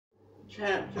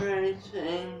Chapter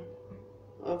 18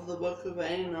 of the Book of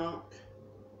Enoch.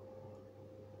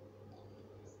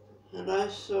 And I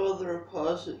saw the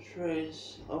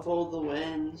repositories of all the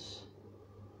winds,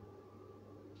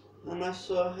 and I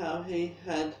saw how he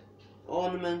had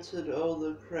ornamented all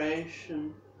the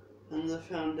creation and the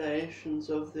foundations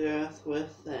of the earth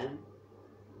with them.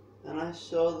 And I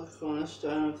saw the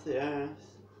cornerstone of the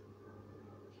earth.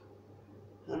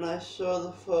 And I saw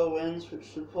the four winds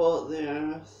which support the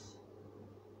earth,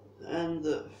 and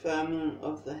the firmament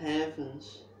of the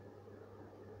heavens.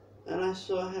 And I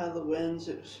saw how the winds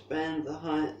expand the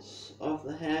heights of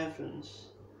the heavens,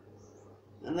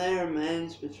 and they are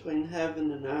mains between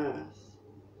heaven and earth,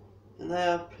 and they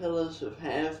are pillars of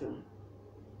heaven.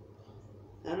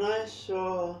 And I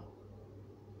saw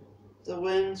the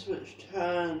winds which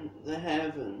turn the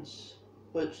heavens,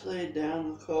 which lead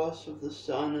down the course of the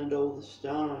sun and all the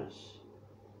stars.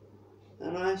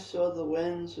 And I saw the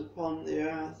winds upon the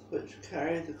earth which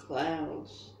carry the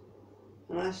clouds,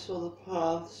 and I saw the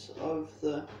paths of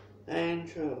the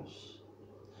angels.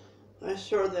 I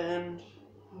saw the end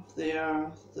of the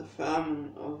earth, the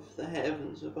firmament of the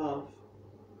heavens above.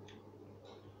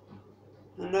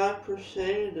 And I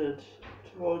proceeded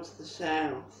towards the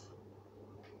south,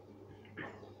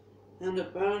 and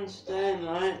it burns day and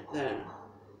night there,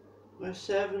 where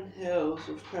 7 hills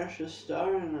of precious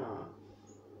stone are,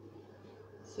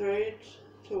 3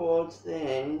 towards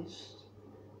the east,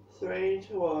 3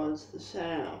 towards the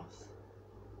south.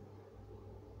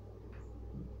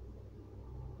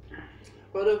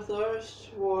 But of those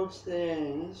towards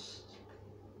the east,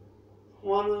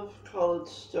 1 of coloured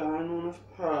stone, 1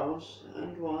 of pearls,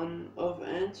 and 1 of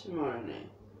antimony,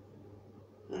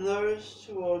 and those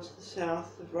towards the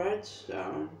south of red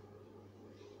stone.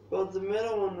 But the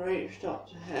middle one reached up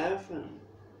to heaven,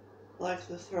 like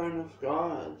the throne of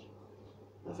God,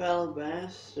 of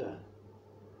alabaster,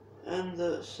 and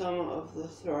the summit of the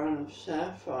throne of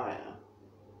sapphire.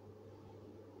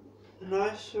 And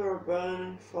I saw a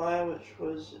burning fire which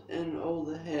was in all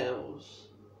the hills.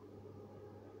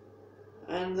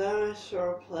 And there I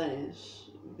saw a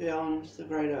place beyond the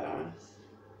great earth.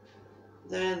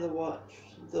 There the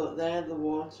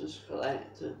waters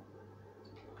collected.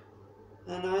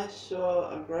 And I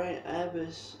saw a great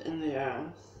abyss in the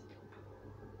earth,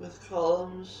 with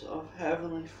columns of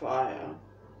heavenly fire.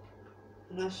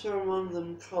 And I saw among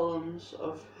them columns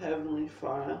of heavenly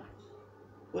fire,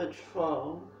 which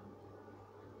fall,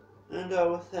 and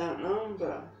are without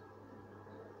number,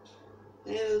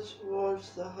 either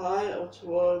towards the height or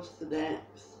towards the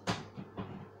depth.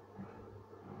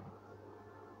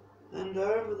 And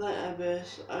over the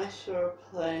abyss I saw a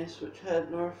place which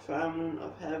had no firmament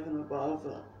of heaven above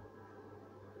it,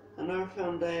 and no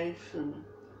foundation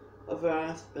of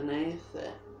earth beneath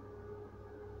it,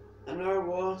 and no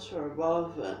water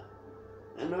above it,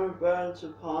 and no birds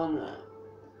upon it.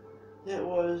 It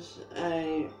was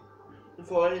a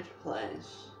void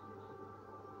place.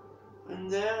 And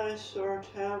there I saw a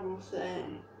terrible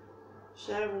thing,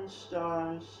 7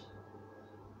 stars,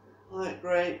 like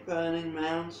great burning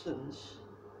mountains,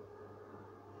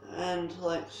 and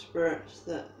like spirits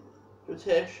that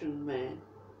petitioned me.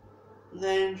 The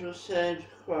angel said,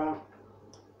 quote,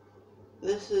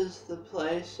 "This is the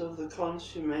place of the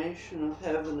consummation of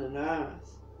heaven and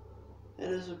earth.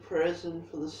 It is a prison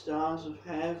for the stars of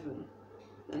heaven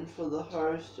and for the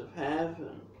host of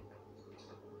heaven.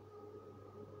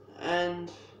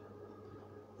 And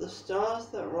the stars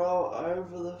that roll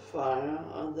over the fire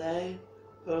are they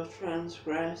who have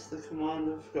transgressed the command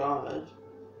of God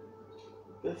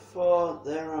before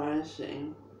their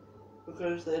rising,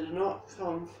 because they did not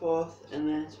come forth in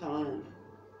their time.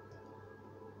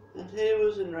 And he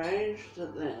was enraged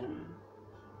at them,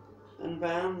 and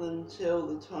bound them till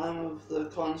the time of the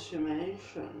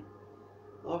consummation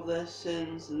of their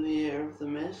sins in the year of the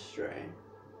mystery."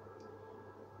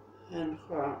 End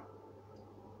quote.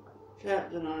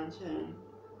 Chapter 19.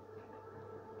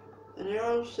 And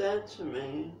Yahweh said to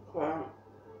me, quote,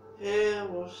 "Here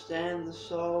will stand the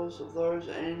souls of those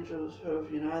angels who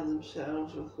have united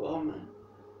themselves with woman,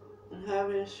 and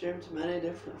having assumed many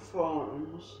different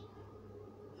forms,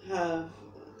 have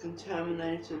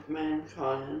contaminated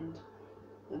mankind,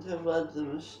 and have led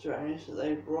them astray, so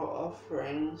they brought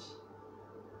offerings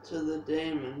to the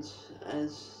demons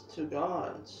as to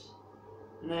gods,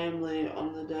 namely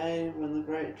on the day when the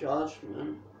great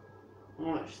judgment,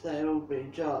 on which they will be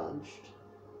judged,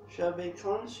 shall be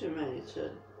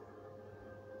consummated.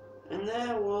 And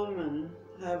their woman,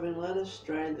 having led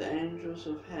astray the angels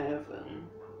of heaven,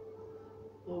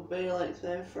 will be like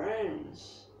their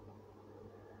friends."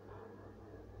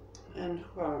 End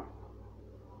quote.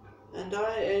 And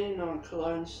I, Enoch,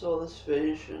 alone saw this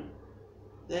vision,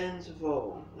 the ends of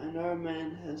all, and no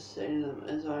man has seen them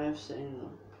as I have seen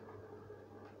them.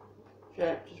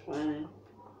 Chapter 20.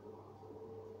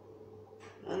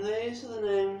 And these are the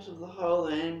names of the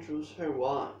holy angels who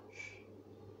watch.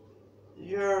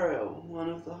 Uriel, one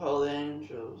of the holy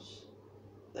angels,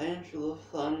 the angel of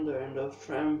thunder and of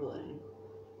trembling.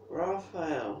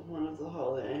 Raphael, one of the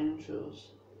holy angels,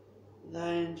 the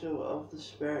angel of the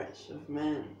spirits of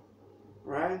men.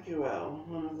 Raguel,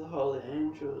 one of the holy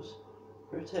angels,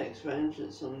 who takes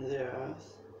vengeance on the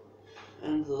earth,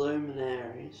 and the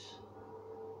luminaries.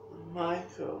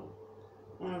 Michael,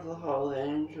 one of the holy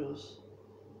angels,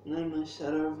 namely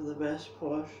set over the best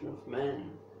portion of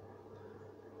men,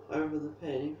 over the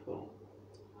people.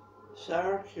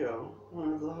 Sarakiel,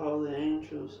 one of the holy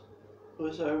angels, who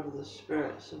is over the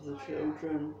spirits of the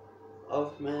children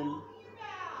of men,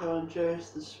 who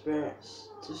endures the spirits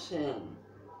to sin.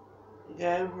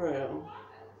 Gabriel,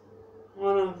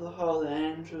 one of the holy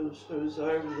angels, who is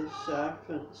over the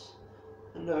serpents,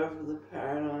 and over the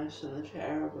paradise and the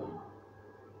cherubim.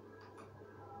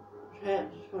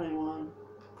 Chapter 21.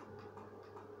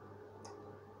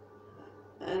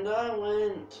 And I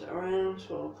went around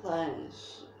to a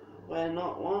place where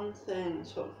not one thing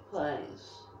took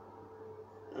place,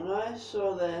 and I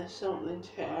saw there something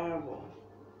terrible,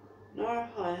 nor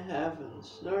high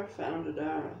heavens, nor founded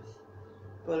earth,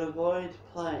 but a void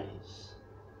place,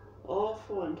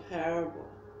 awful and terrible.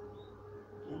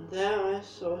 And there I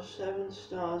saw 7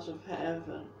 stars of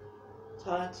heaven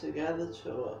tied together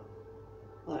to it,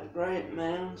 like great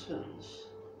mountains,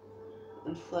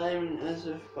 and flaming as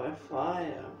if by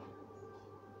fire.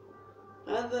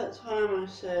 At that time I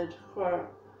said,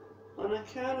 quote, on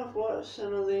account of what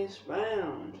sin are these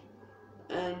bound,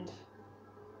 and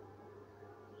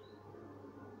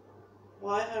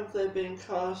why have they been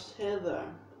cast hither?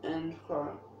 End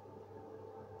quote.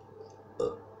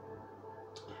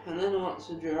 And then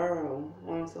answered Uriel,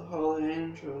 one of the holy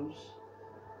angels,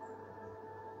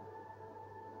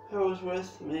 who was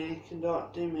with me,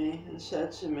 conducting me, and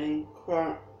said to me,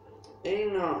 quote,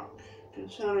 Enoch,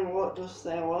 concerning what dost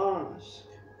thou ask?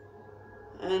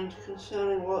 And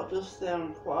concerning what dost thou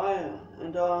inquire,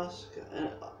 and ask,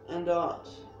 and art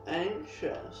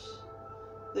anxious?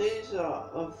 These are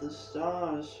of the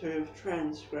stars who have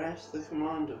transgressed the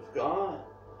command of God,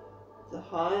 the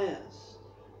highest,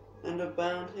 and are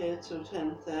bound here till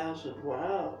 10,000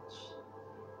 worlds.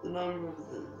 The number of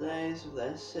the days of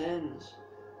their sins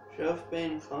shall have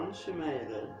been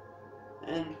consummated.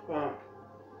 End quote.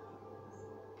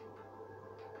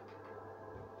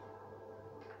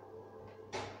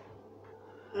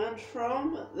 And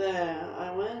from there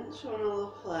I went to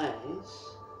another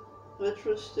place, which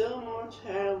was still more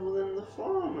terrible than the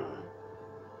former,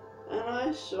 and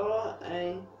I saw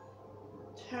a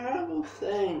terrible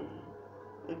thing.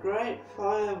 A great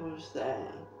fire was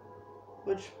there,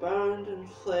 which burned and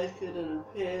flickered and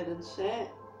appeared in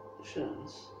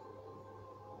sections.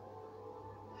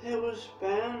 It was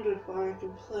bounded by a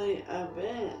complete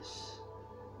abyss.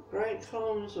 Great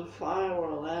columns of fire were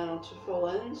allowed to fall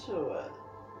into it.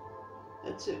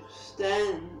 Its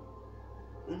extent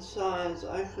and size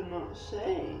I could not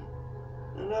see,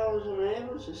 and I was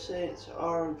unable to see its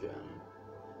origin.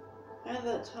 At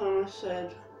that time I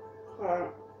said,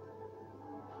 quote,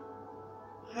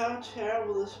 how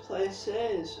terrible this place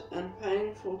is, and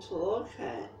painful to look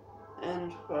at,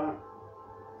 end quote.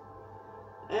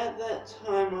 At that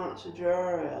time answered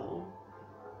Uriel,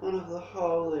 one of the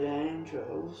holy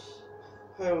angels,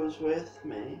 who was with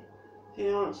me. He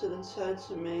answered and said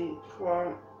to me,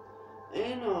 quote,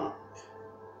 Enoch,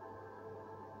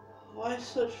 why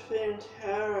such fear and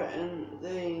terror in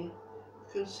thee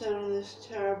concerning this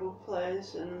terrible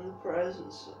place and in the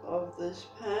presence of this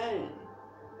pain?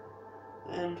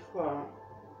 End quote.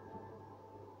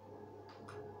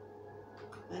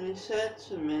 And he said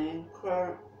to me,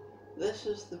 quote, this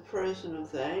is the prison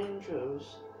of the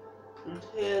angels, and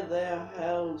here they are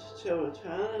held till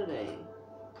eternity.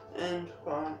 End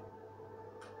quote.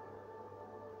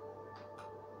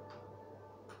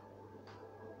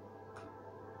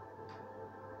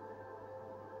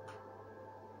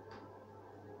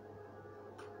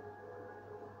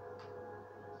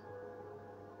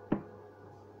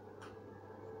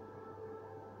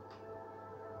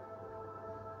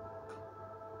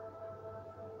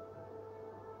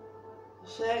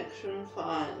 Section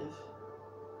 5.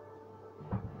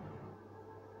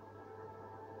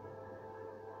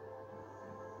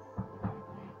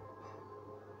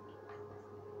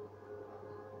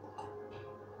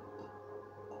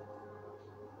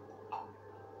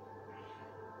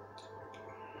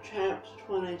 Chapter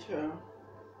 22.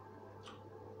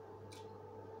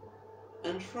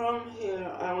 And from here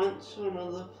I went to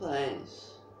another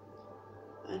place,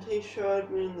 and he showed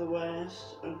me in the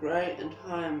west a great and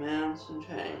high mountain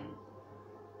chain,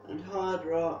 and hard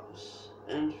rocks,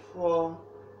 and 4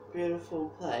 beautiful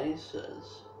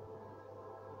places.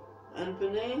 And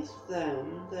beneath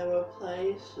them there were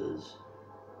places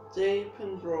deep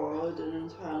and broad and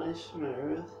entirely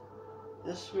smooth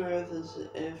as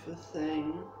if a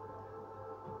thing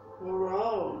were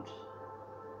rolled,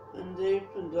 and deep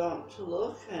and dark to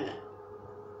look at.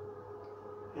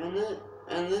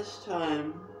 And this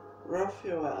time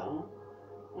Raphael,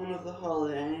 one of the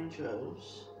holy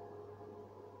angels,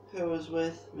 who was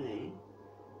with me,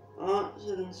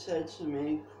 answered and said to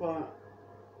me, quote,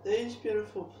 "These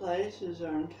beautiful places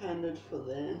are intended for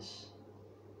this,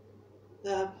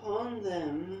 that upon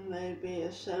them may be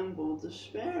assembled the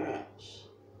spirits,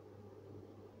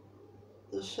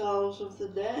 the souls of the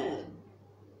dead,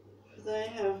 for they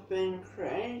have been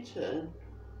created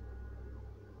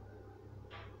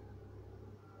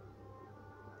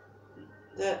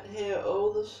that here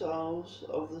all the souls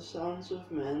of the sons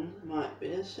of men might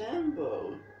be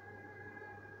assembled.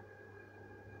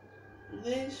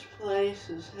 These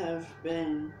places have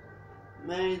been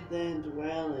made their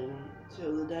dwelling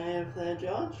till the day of their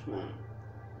judgment,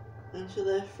 and to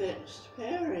their fixed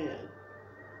period.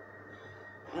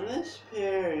 And this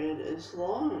period is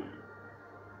long,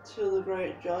 till the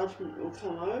great judgment will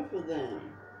come over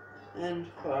them."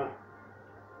 End quote.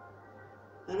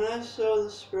 And I saw the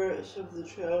spirits of the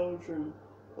children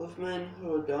of men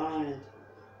who had died,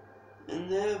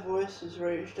 and their voices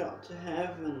reached up to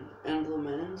heaven and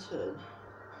lamented.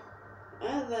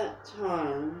 At that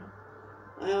time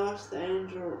I asked the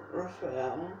angel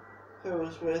Raphael, who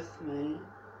was with me,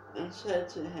 and said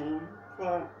to him,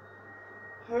 quote,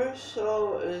 "Whose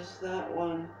soul is that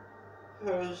one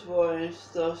whose voice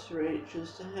thus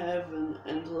reaches to heaven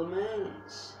and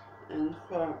laments?" End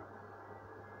quote.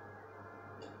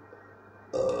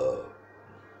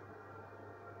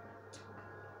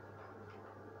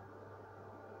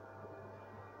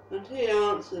 And he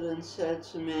answered and said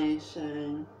to me,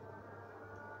 saying,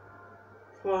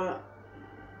 quote,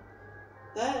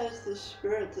 "That is the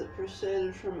spirit that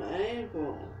proceeded from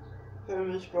Abel,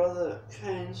 whom his brother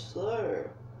Cain slew,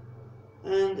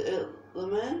 and it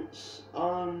laments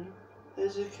on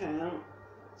his account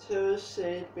till his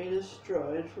seed be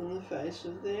destroyed from the face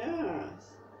of the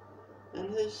earth, and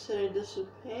his seed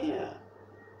disappear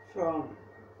from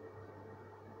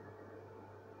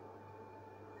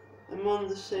among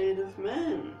the seed of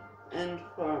men." End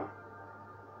quote.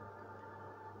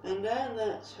 And at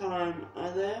that time I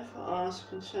therefore asked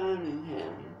concerning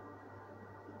him,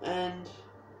 and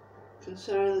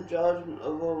concerning the judgment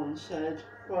of all, and said,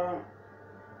 quote,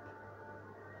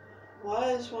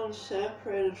 "Why is one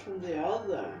separated from the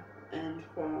other?" End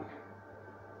quote.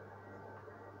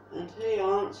 And he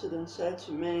answered and said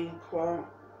to me, quote,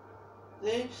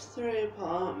 "These 3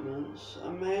 apartments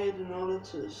are made in order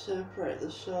to separate the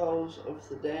souls of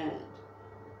the dead,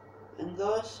 and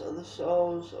thus are the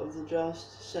souls of the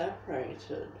just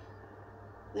separated.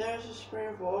 There is a spring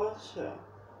of water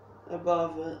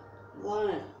above it,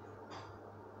 light.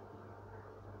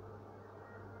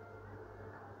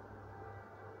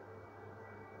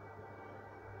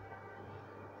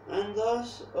 And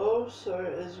thus also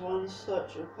is one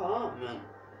such apartment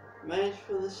made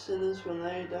for the sinners when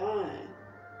they die,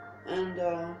 and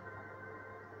are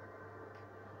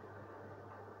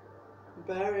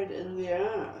buried in the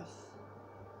earth,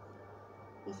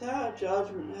 without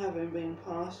judgment having been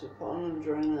passed upon them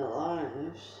during their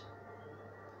lives.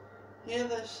 Here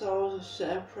their souls are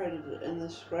separated in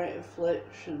this great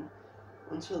affliction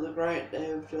until the great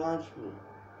day of judgment,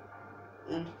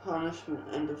 and punishment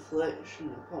and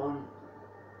affliction upon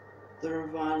the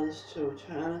revilers to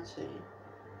eternity,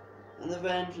 and the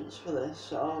vengeance for their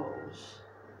souls.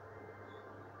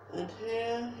 And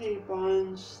here he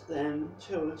binds them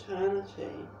to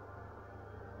eternity.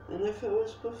 And if it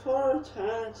was before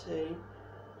eternity,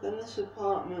 then this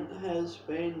apartment has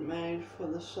been made for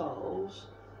the souls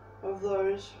of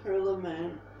those who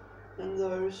lament and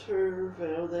those who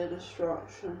reveal their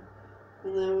destruction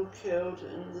when they were killed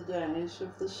in the days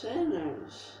of the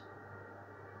sinners.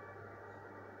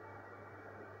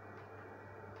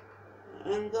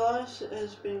 And thus it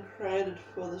has been created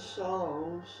for the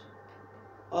souls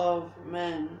of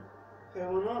men who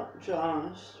were not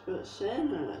just but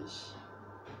sinners,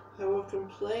 who were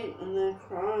complete in their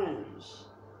crimes,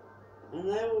 and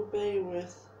they will be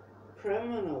with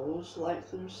criminals like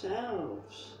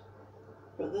themselves,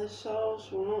 but their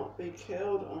souls will not be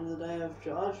killed on the day of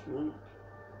judgment,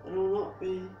 and will not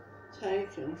be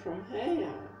taken from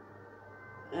here."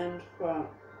 End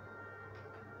quote.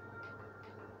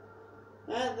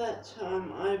 At that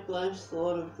time I blessed the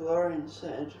Lord of glory and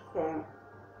said, quote,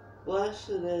 Blessed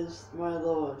is my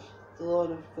Lord, the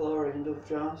Lord of glory and of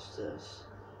justice,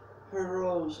 who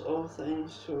rules all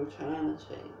things to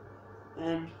eternity.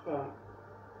 End quote.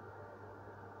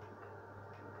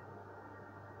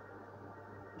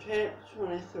 Chapter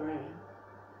 23.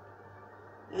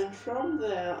 And from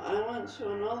there I went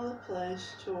to another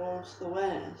place towards the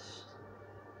west,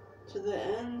 to the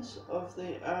ends of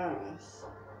the earth.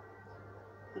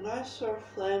 And I saw a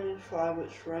flaming fire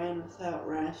which ran without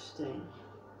resting,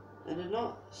 and did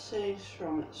not cease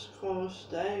from its course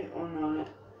day or night,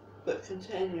 but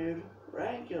continued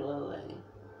regularly.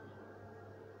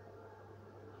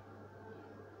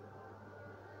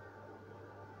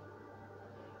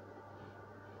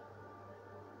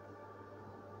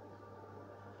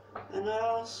 And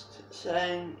I asked,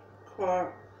 saying,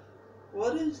 quote,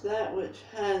 What is that which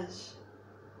has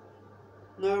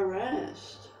no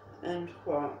rest? End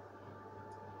quote.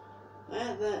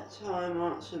 At that time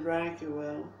answered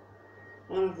Raguel,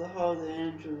 one of the holy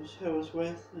angels who was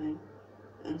with me,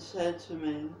 and said to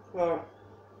me, quote,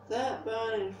 That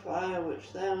burning fire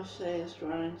which thou seest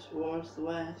running towards the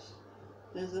west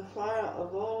is the fire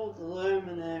of all the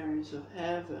luminaries of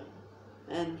heaven.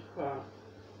 End quote.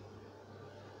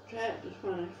 Chapter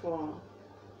 24.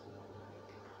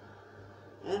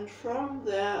 And from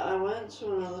there I went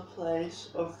to another place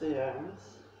of the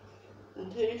earth,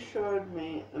 and he showed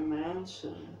me a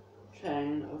mountain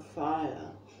chain of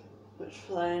fire, which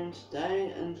flamed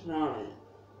day and night.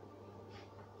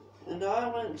 And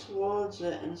I went towards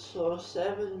it and saw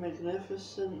 7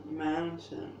 magnificent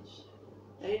mountains,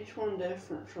 each one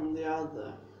different from the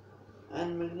other,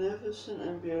 and magnificent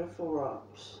and beautiful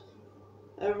rocks,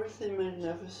 everything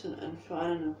magnificent and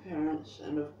fine in appearance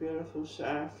and of beautiful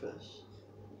surface.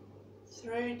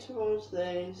 3 towards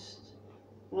the east,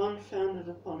 1 founded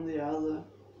upon the other,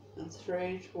 and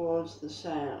 3 towards the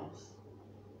south,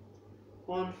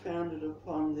 1 founded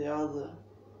upon the other,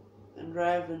 and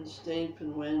ravens deep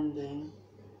and winding,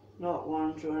 not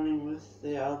one joining with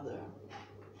the other.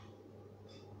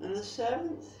 And the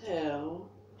 7th hill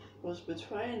was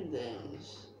between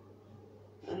these,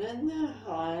 and in their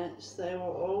heights they were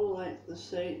all like the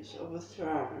seats of a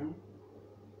throne,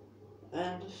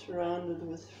 and surrounded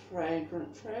with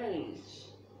fragrant trees.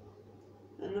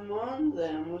 And among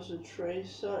them was a tree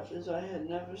such as I had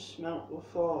never smelt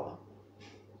before,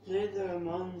 neither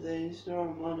among these nor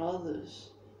among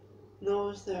others, nor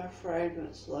was there a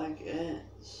fragrance like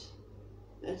its.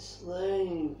 Its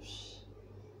leaves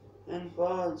and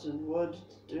buds and wood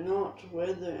do not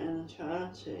wither in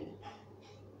eternity.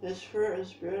 Its fruit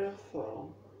is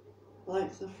beautiful,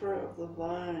 like the fruit of the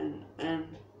vine and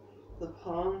the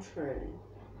palm tree.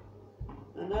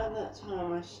 And at that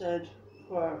time I said,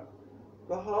 quote,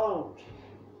 Behold,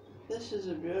 this is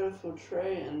a beautiful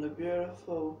tree and a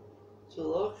beautiful to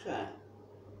look at,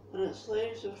 and its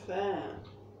leaves are fair,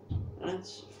 and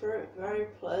its fruit very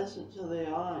pleasant to the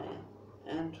eye.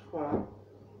 End quote.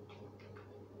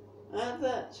 At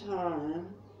that time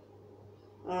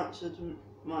answered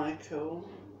Michael,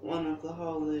 one of the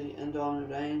holy and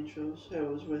honoured angels who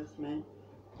was with me,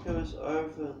 who was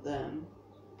over them,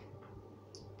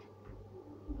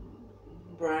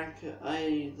 bracket,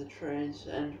 i.e. the trees,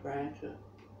 end bracket.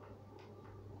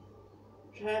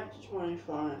 Chapter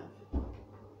 25.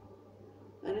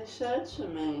 And he said to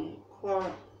me,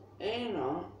 quote,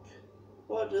 Enoch,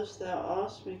 what dost thou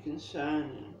ask me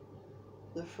concerning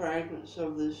the fragrance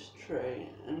of this tree,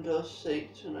 and dost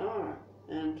seek to know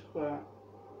it? End quote.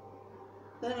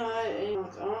 Then I,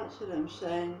 Enoch, answered him,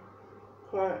 saying,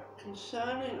 quote,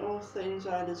 Concerning all things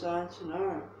I desire to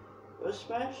know, but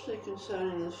especially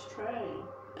concerning this tree.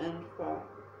 End quote.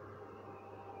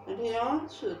 And he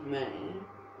answered me,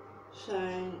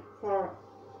 saying, quote,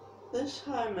 This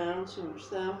high mountain which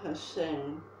thou hast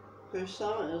seen, whose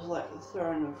summit is like the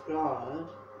throne of God,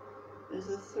 is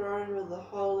the throne of the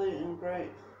holy and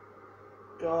great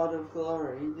God of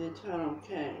glory, the eternal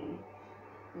King,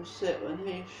 will sit when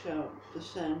he shall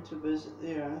descend to visit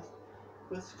the earth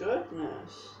with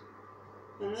goodness.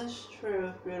 And this tree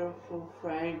of beautiful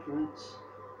fragrance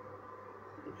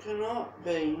cannot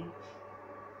be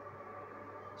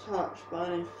touched by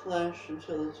any flesh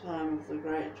until the time of the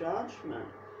great judgment,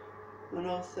 when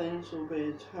all things will be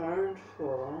atoned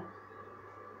for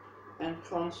and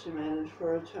consummated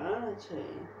for eternity.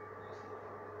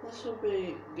 This will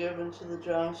be given to the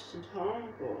just and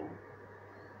humble.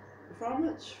 From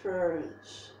its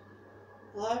fruits,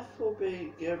 life will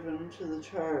be given to the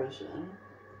chosen.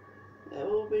 It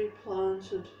will be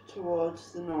planted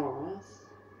towards the north,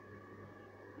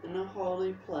 in a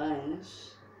holy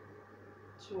place,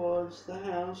 towards the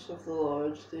house of the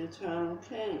Lord, the eternal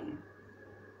King.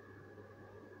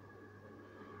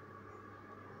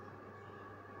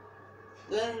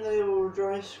 Then they will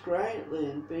rejoice greatly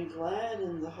and be glad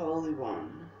in the Holy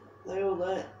One. They will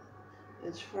let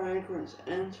its fragrance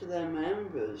enter their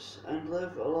members and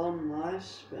live a long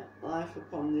life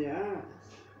upon the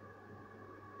earth,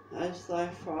 as thy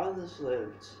fathers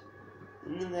lived.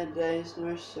 And in their days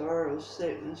no sorrow,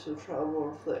 sickness, or trouble,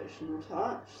 or affliction will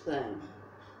touch them.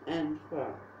 End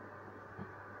quote.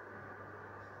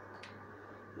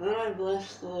 Then I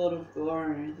bless the Lord of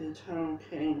glory, the eternal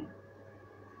King,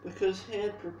 because he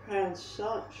had prepared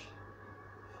such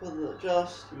for the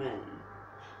just men,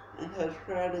 and had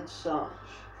created such,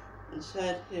 and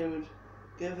said he would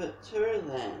give it to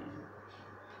them.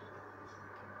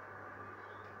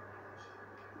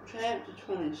 Chapter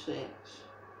 26.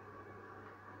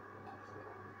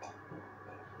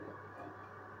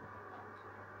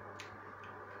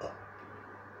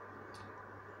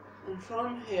 And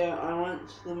from here I went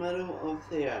to the middle of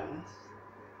the earth,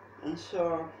 and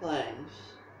saw a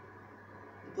place,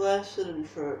 blessed and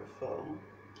fruitful,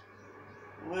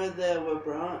 where there were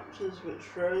branches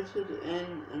which rooted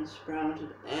in and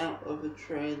sprouted out of a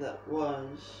tree that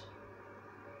was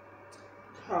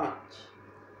cut.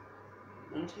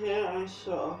 And here I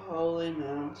saw a holy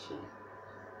mountain,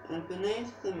 and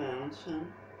beneath the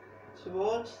mountain,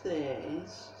 towards the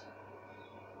east,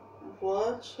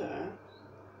 water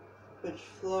which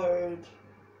flowed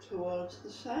towards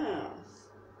the south.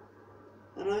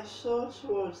 And I saw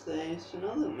towards the east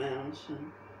another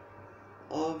mountain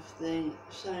of the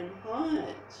same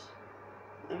height,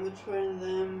 and between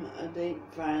them a deep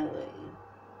valley,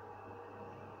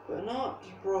 but not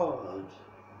broad.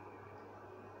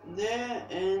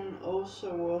 Therein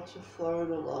also water flowed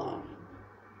along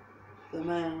the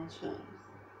mountain.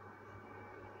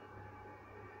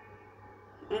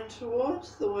 And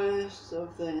towards the west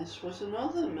of this was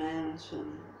another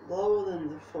mountain, lower than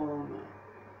the former,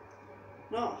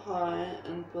 not high,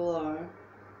 and below,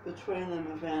 between them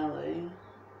a valley,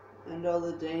 and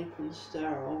other deep and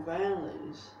sterile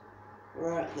valleys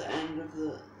were at the end of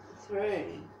the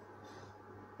three.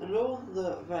 And all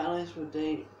the valleys were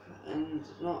deep, and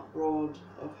not broad,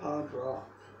 of hard rock.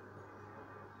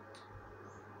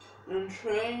 And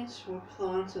trees were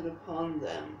planted upon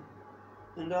them,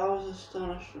 and I was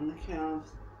astonished on account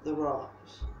of the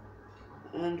rocks,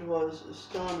 and was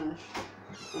astonished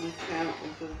on account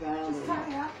of the valley,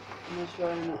 and was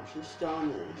very much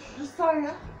astonished.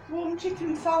 Josiah, warm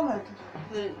chicken salad.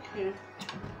 Thank you.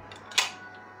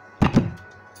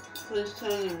 Please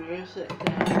turn the music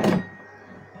down.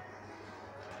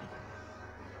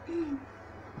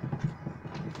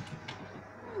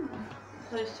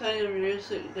 Please turn your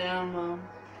music down, Mum.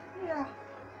 Yeah.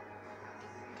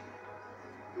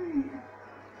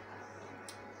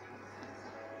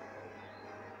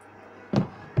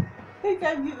 Who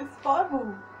gave you this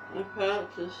Bible? I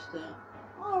purchased it.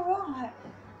 All right.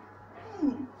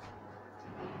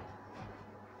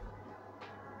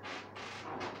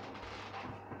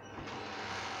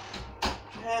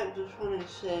 Chapter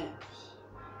 26.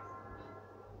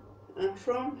 And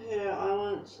from here I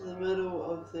went to the middle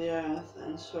of the earth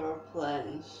and saw a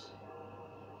place,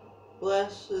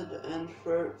 blessed and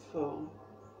fruitful,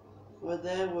 where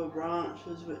there were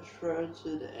branches which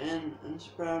rooted in and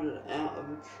sprouted out of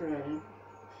a tree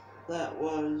that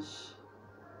was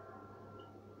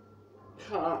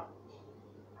cut.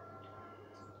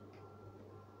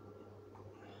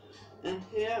 And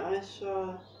here I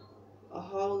saw a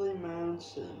holy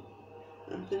mountain,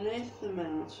 and beneath the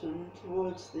mountain,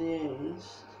 towards the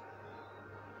east,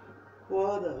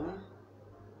 water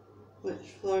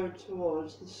which flowed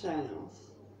towards the south.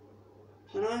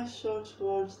 And I saw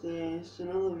towards the east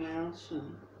another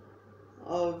mountain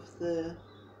of the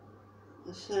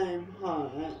same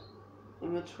height,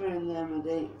 and between them a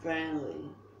deep valley,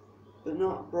 but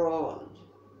not broad.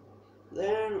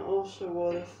 Therein also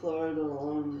water flowed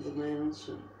along the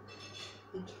mountain.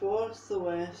 And towards the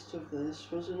west of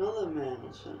this was another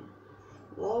mountain,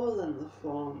 lower than the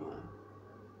former,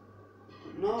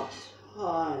 not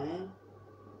high,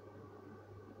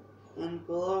 and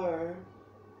below,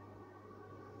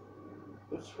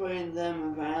 between them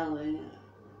a valley,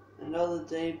 and other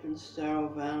deep and sterile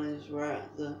valleys were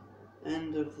at the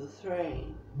end of the three.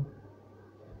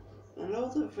 And all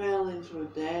the valleys were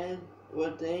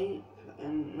deep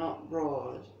and not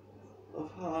broad,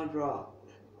 of hard rock,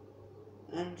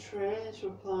 and trees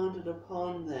were planted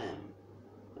upon them.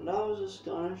 And I was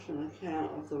astonished on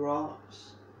account of the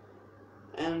rocks,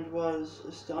 and was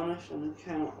astonished on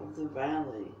account of the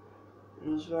valley,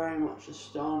 and was very much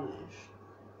astonished.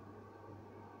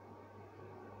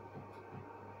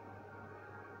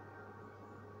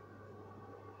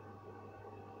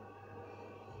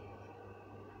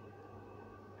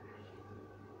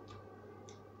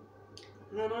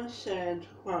 Then I said,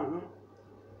 quote,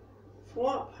 "For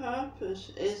what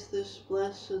purpose is this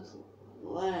blessed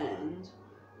land,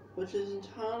 which is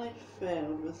entirely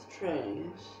filled with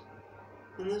trees,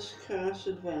 and this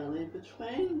cursed valley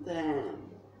between them?"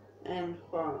 End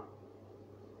quote.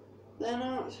 Then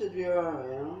answered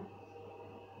Uriel,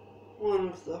 one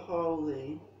of the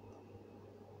holy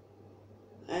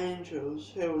angels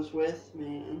who was with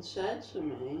me, and said to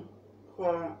me,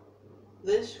 quote,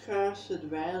 "This cursed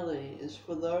valley is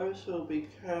for those who will be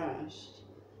cursed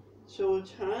to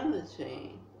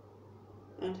eternity,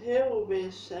 and here will be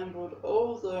assembled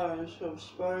all those who have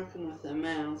spoken with their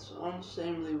mouths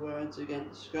unseemly words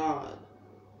against God,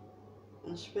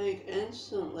 and speak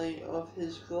instantly of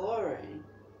his glory.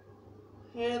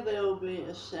 Here they will be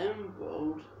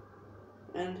assembled,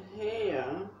 and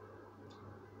here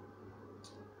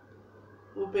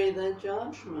will be their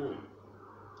judgment.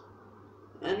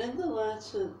 And in the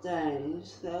latter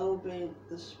days there will be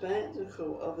the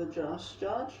spectacle of a just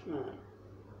judgment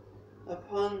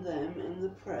upon them in the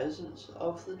presence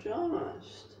of the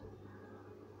just,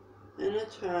 in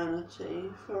eternity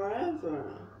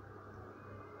forever.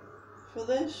 For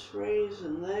this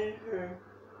reason they who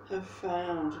have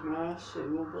found mercy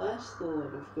will bless the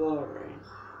Lord of glory,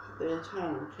 the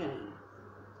eternal King.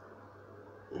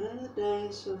 And in the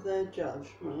days of their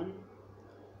judgment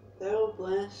they will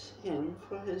bless him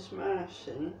for his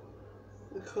mercy,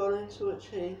 according to which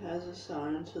he has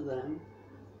assigned to them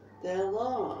their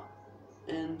lot."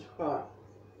 End quote.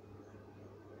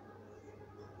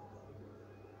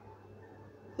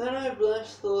 Then I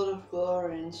blessed the Lord of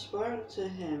glory and spoke to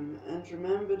him and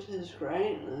remembered his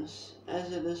greatness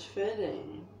as it is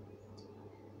fitting.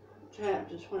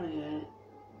 Chapter 28.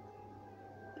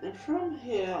 And from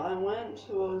here I went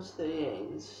towards the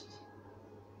east,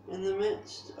 in the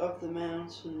midst of the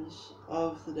mountains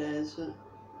of the desert,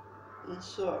 and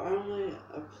saw only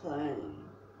a plain,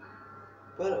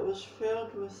 but it was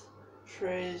filled with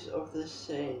trees of this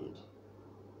seed,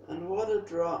 and water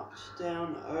dropped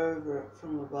down over it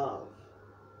from above.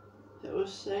 It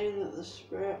was seen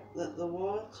that the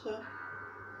water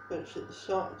which it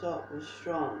soaked up was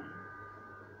strong,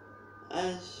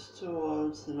 as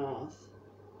towards the north,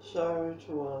 so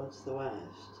towards the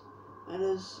west, and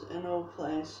as in all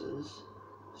places,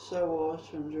 so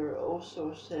water and dew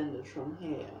also ascended from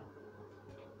here.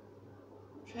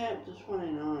 Chapter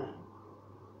 29.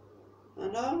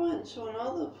 And I went to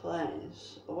another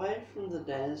place, away from the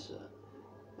desert,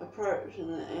 approaching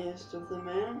the east of the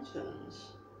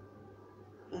mountains,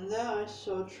 and there I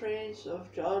saw trees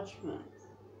of judgment,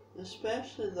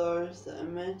 especially those that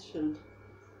emitted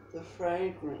the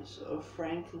fragrance of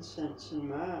frankincense and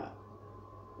myrrh,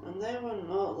 and they were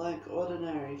not like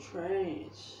ordinary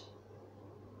trees.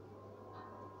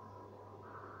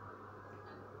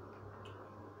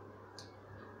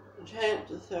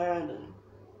 Chapter 30.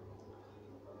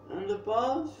 And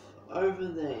above, over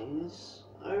these,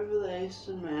 over the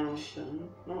eastern mountain,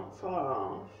 not far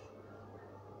off,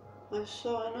 I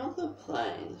saw another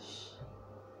place,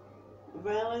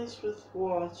 valleys with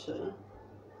water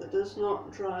that does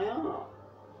not dry up.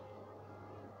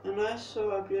 And I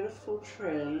saw a beautiful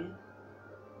tree,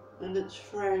 and its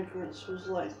fragrance was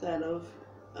like that of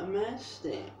a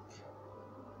mastic.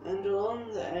 And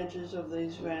along the edges of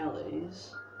these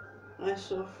valleys I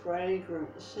saw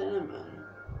fragrant cinnamon,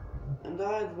 and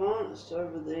I advanced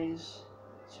over these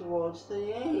towards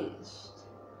the east.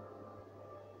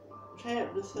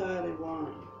 Chapter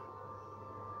 31.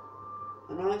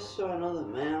 And I saw another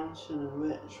mountain in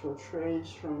which were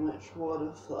trees from which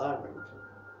water flowed,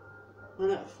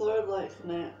 and it flowed like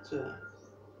nectar,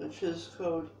 which is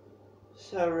called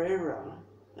Sarira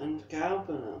and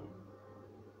Galbanum.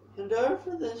 And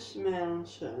over this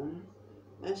mountain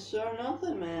I saw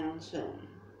another mountain,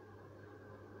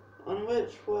 on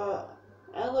which were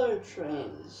aloe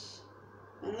trees,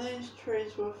 and these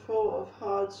trees were full of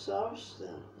hard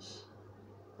substance,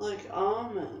 like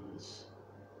almonds,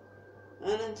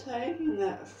 and in taking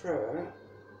that fruit,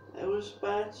 it was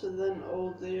better than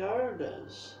all the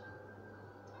others.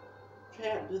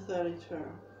 Chapter 32.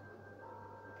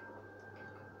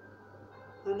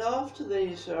 And after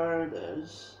these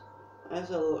others, as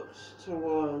I looked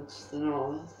towards the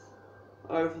north,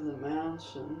 over the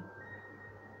mountain,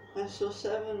 I saw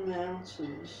 7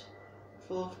 mountains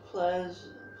full of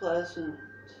pleasant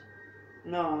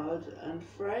nard and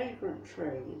fragrant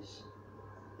trees,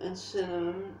 and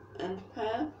cinnamon and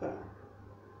pepper.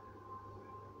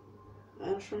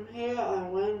 And from here I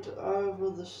went over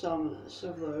the summits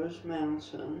of those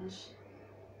mountains,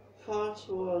 far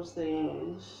towards the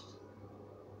east,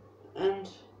 and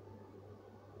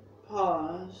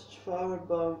passed far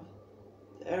above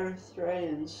the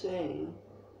Erythraean Sea,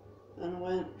 and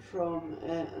went from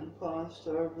it and passed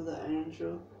over the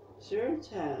angel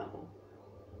Zertal.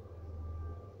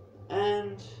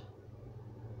 And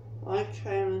I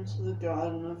came into the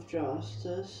garden of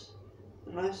justice,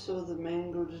 and I saw the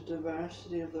mingled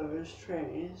diversity of those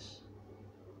trees.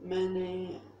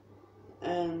 Many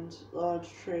and large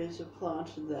trees are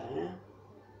planted there,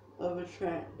 of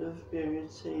attractive beauty,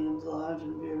 and large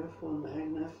and beautiful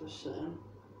and magnificent.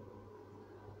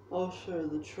 Also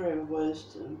the tree of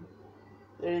wisdom,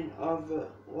 eating of it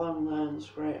one learns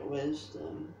great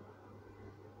wisdom.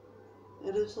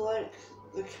 It is like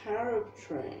the carob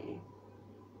tree,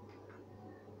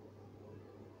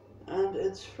 and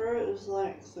its fruit is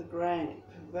like the grape,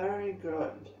 very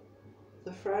good.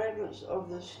 The fragrance of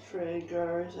this tree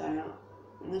goes out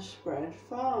and is spread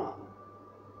far.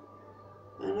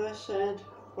 And I said,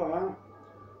 quote,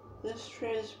 "This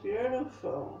tree is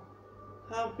beautiful.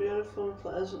 How beautiful and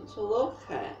pleasant to look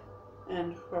at,"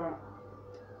 end quote.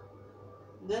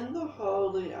 Then the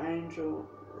holy angel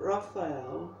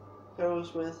Raphael, who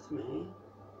was with me,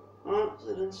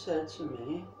 answered and said to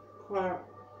me, quote,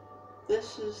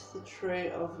 "This is the tree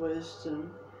of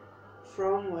wisdom,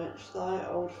 from which thy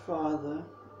old father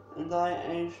and thy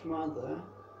aged mother,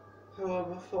 who were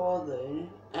before thee,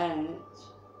 ate,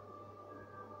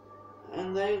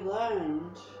 and they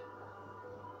learned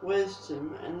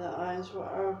wisdom, and their eyes were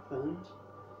opened,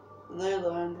 and they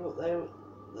learned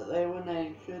that they were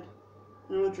naked,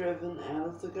 and were driven out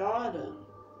of the garden,"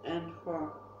 end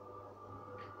quote.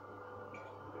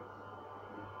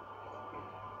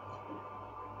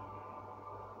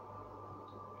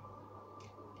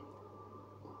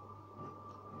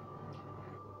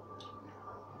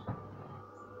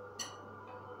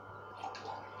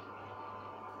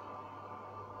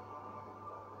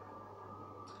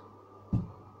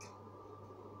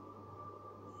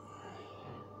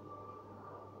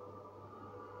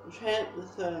 Chapter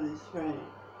 33.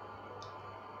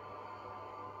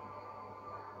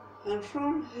 And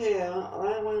from here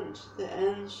I went to the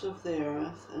ends of the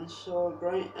earth, and saw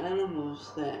great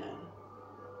animals there,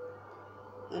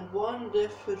 and one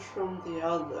differed from the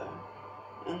other,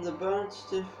 and the birds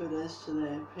differed as to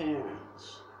their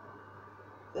appearance.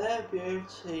 Their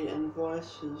beauty and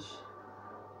voices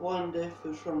one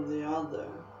differed from the other.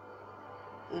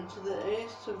 And to the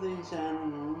east of these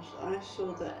animals I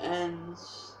saw the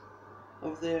ends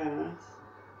of the earth,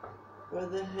 where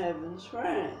the heavens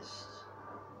rest,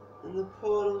 and the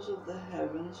portals of the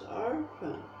heavens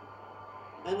open.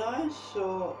 And I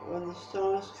saw when the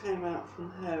stars came out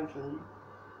from heaven,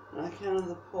 and I counted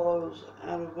the portals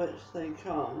out of which they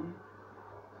come,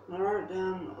 and I wrote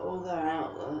down all their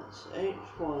outlets,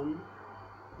 each one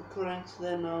according to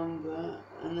their number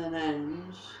and their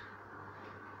names,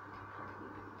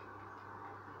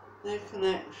 their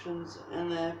connections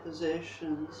and their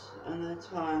positions, and their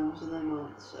times and their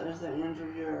months, as the angel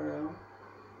Uriel,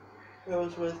 who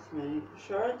was with me,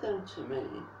 showed them to me.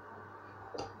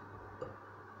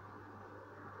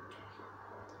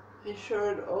 He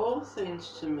showed all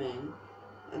things to me,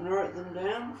 and wrote them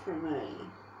down for me.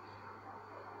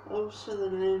 Also the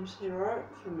names he wrote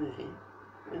for me,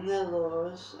 and their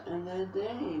laws and their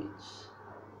deeds.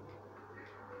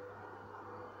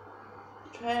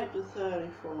 Chapter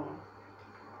 34.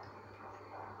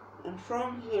 And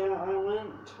from here I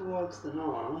went towards the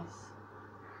north,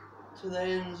 to the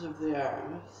ends of the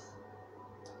earth,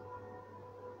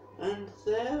 and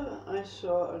there I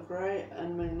saw a great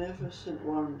and magnificent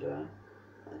wonder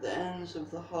at the ends of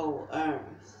the whole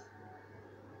earth.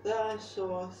 There I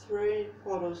saw 3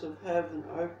 portals of heaven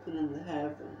open in the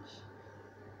heavens.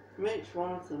 From each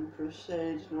one of them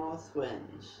proceed north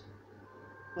winds.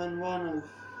 When one of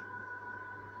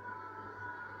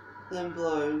them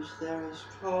blows, there is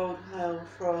cold, hail,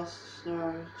 frost,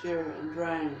 snow, dew, and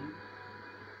rain.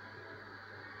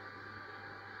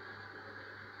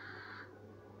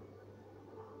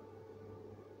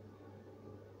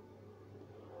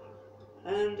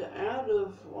 And out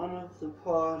of one of the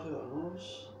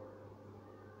portals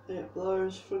it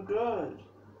blows for good.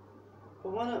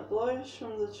 But when it blows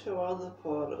from the 2 other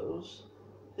portals,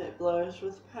 it blows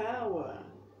with power.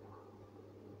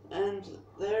 And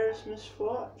there is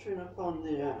misfortune upon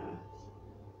the earth,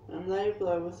 and they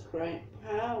blow with great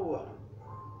power.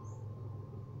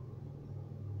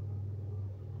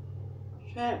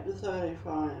 Chapter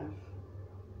 35.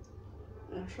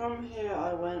 And from here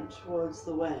I went towards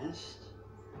the west,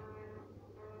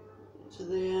 to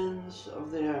the ends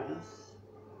of the earth,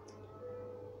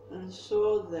 and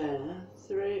saw there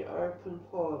 3 open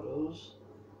portals,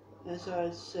 as I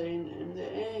had seen in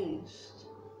the east.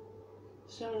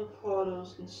 Similar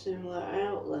portals and similar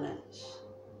outlets.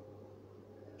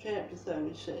 chapter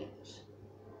 36.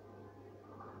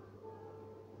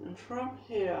 And from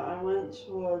here I went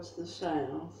towards the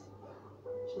south,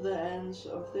 to the ends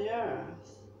of the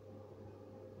earth.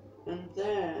 And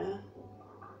there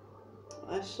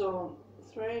I saw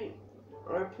 3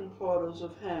 open portals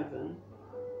of heaven.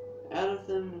 Out of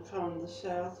them come the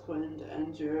south wind,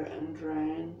 and dew, and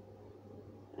rain,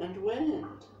 and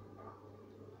wind.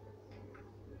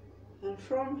 And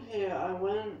from here I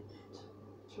went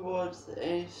towards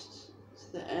the east,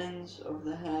 to the ends of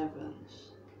the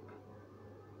heavens.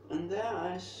 And there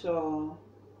I saw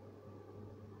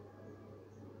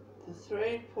the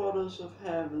 3 portals of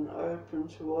heaven open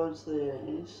towards the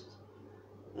east,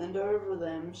 and over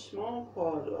them small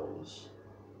portals.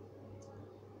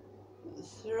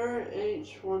 Through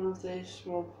each one of these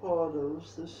small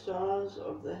portals the stars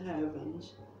of the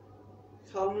heavens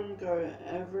come and go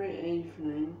every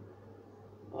evening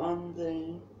on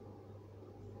the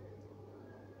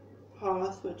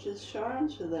path which is shown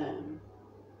to them.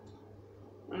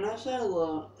 And as I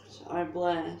looked, I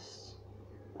blessed,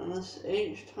 and this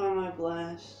each time I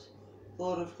blessed the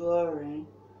Lord of glory,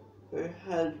 who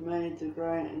had made the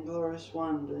great and glorious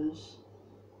wonders,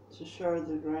 to show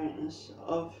the greatness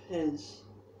of his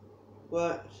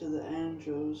work to the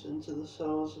angels and to the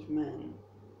souls of men,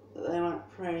 that they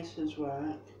might praise his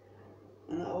work,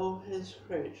 and that all his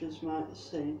creatures might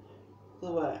see the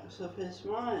works of his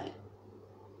might,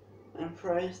 and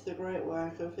praise the great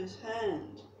work of his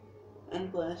hand, and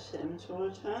bless him to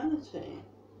eternity.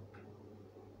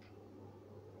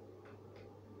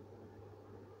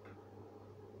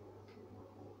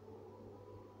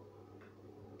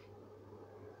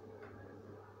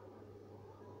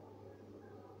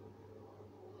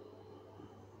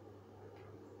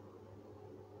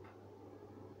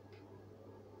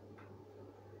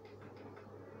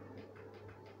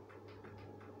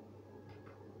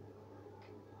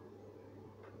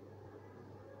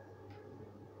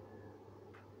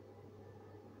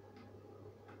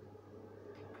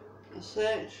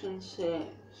 Section 6,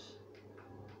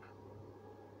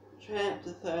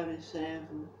 chapter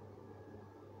 37.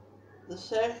 The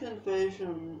second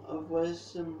vision of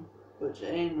wisdom which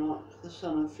Enoch, the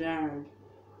son of Jared,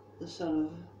 the son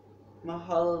of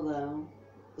Mahalalel,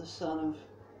 the son of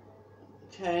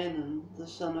Canaan, the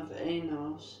son of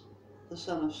Enos, the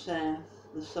son of Seth,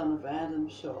 the son of Adam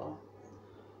saw.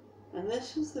 And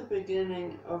this is the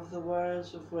beginning of the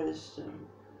words of wisdom,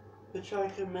 which I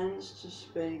commence to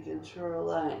speak and to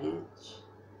relate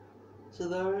to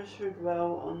those who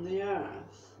dwell on the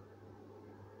earth.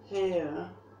 Hear,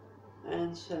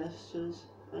 ancestors,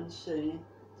 and see,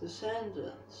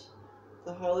 descendants,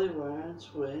 the holy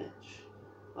words which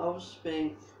I will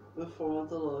speak before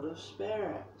the Lord of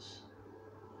Spirits.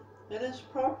 It is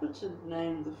proper to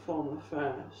name the former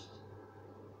first,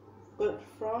 but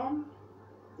from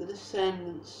the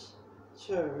descendants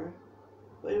too,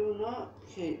 we will not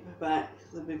keep back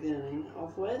the beginning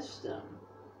of wisdom.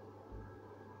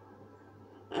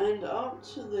 And up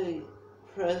to the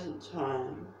present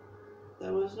time,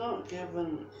 there was not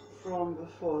given from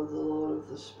before the Lord of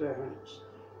the Spirits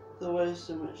the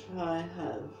wisdom which I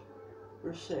have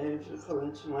received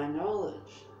according to my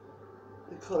knowledge,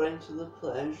 according to the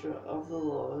pleasure of the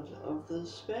Lord of the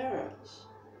Spirits,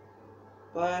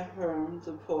 by whom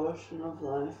the portion of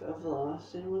life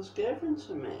everlasting was given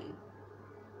to me.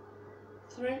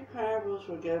 3 parables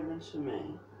were given to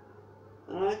me,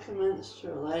 and I commenced to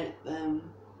relate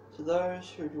them to those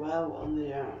who dwell on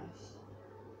the earth.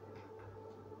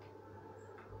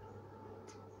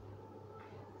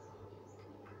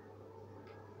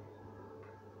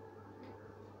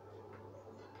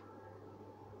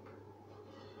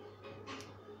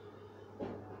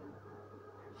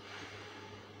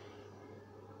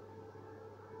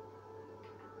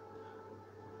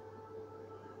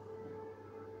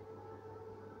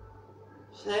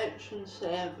 Section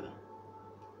 7,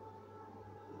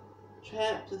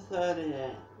 chapter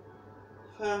 38,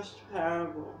 first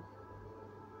parable.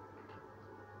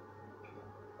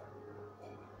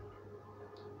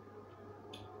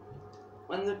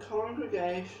 When the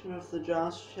congregation of the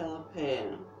just shall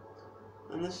appear,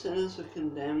 and the sinners are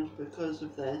condemned because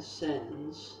of their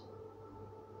sins,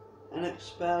 and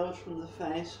expelled from the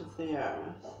face of the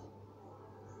earth,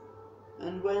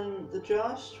 and when the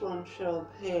just one shall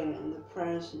appear in the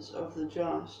presence of the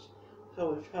just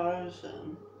who are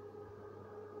chosen,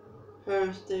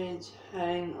 whose deeds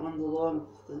hang on the Lord of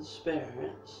the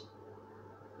Spirits,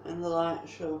 and the light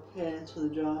shall appear to the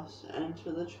just and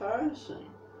to the chosen,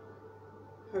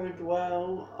 who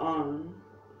dwell on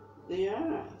the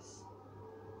earth.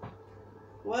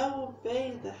 Where will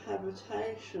be the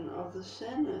habitation of the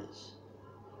sinners?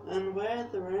 and where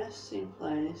the resting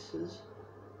places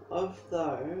of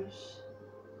those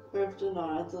who have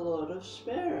denied the Lord of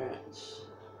Spirits.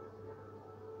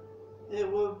 It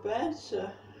were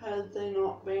better had they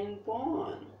not been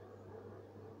born.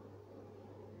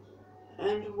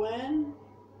 And when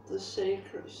the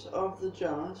secrets of the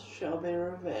just shall be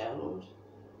revealed,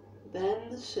 then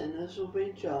the sinners will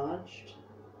be judged,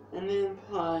 and the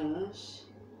impious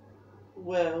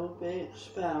will be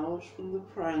expelled from the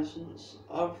presence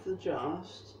of the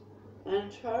just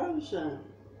and chosen.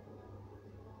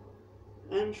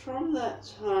 And from that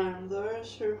time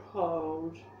those who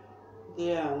hold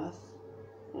the earth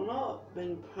will not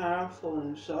be powerful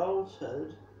and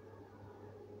exalted,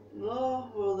 nor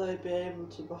will they be able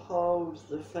to behold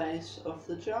the face of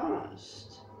the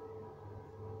just.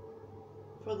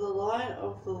 For the light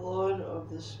of the Lord of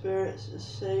the Spirits is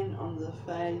seen on the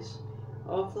face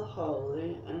of the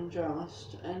holy and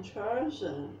just and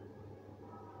chosen.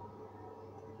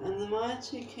 And the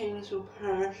mighty kings will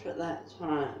perish at that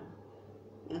time,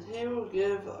 and he will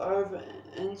give over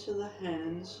into the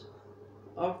hands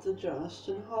of the just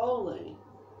and holy.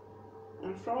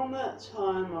 And from that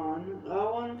time on,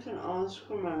 no one can ask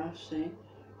for mercy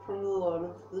from the Lord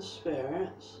of the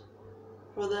Spirits,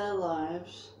 for their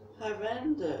lives have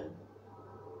ended.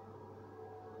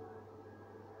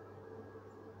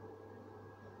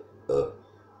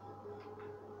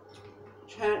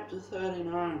 Chapter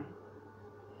 39.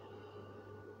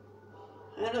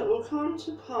 And it will come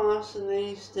to pass in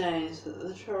these days that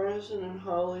the chosen and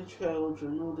holy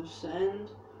children will descend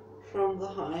from the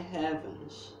high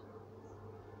heavens,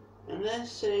 and their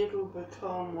seed will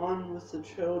become one with the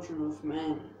children of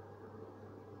men.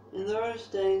 In those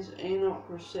days Enoch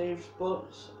received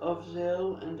books of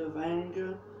zeal and of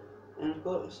anger, and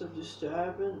books of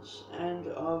disturbance and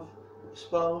of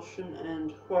expulsion,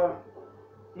 and quote,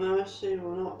 mercy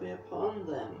will not be upon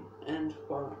them, end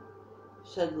quote,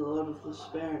 said the Lord of the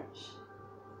Spirits.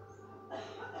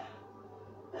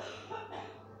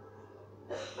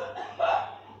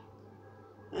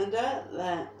 And at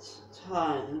that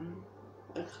time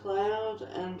a cloud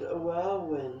and a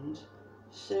whirlwind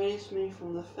seized me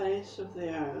from the face of the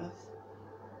earth,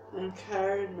 and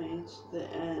carried me to the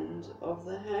end of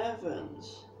the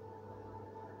heavens.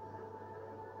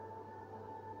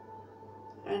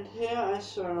 And here I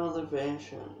saw another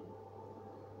vision,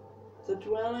 the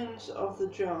dwellings of the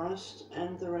just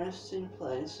and the resting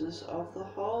places of the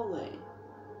holy.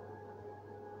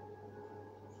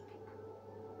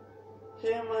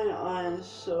 Here my eyes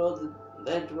saw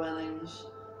their dwellings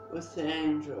with the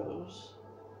angels,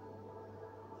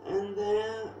 and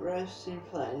their resting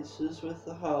places with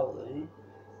the holy,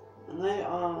 and they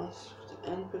asked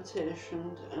and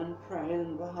petitioned and prayed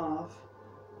in behalf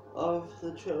of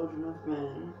the children of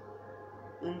men,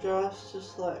 and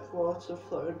justice like water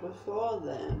flowed before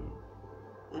them,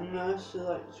 and mercy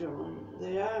like dew on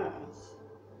the earth.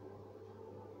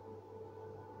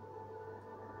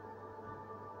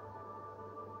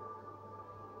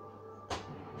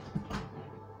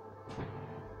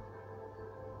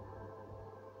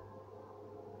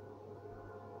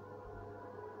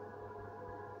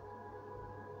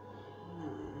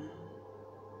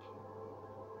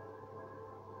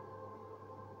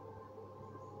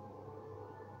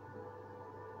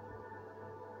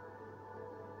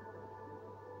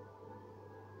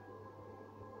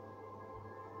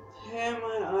 Here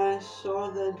my eyes saw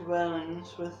their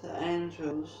dwellings with the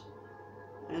angels,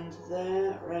 and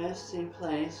their resting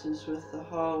places with the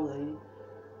holy,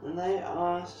 and they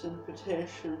asked and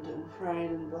petitioned and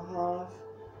prayed in behalf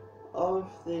of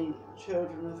the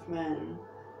children of men,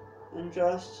 and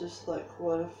justice like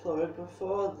water flowed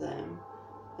before them,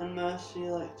 and mercy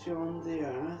like dew on the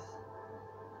earth.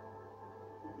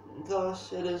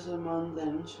 Thus it is among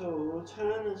them to all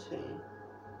eternity.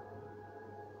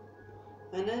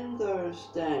 And in those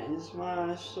days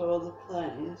my eyes saw the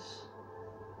place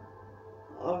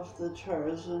of the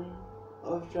chosen,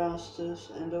 of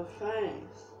justice and of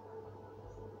faith,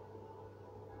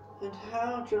 and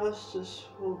how justice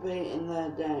will be in their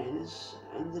days,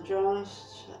 and the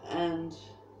just and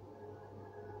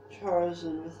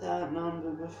chosen without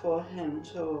number before him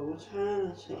to all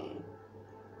eternity.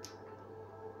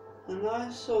 And I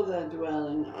saw their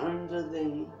dwelling under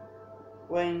the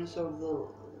wings of the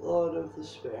Lord of the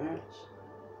Spirits,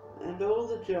 and all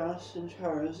the just and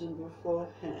chosen before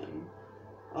him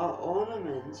are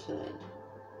ornamented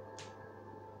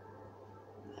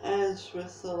as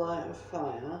with the light of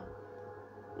fire,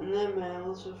 and their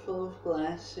mouths are full of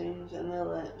blessings, and their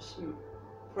lips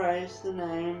praise the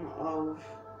name of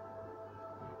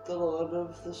the Lord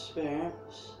of the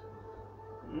Spirits.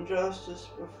 and justice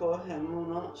before him will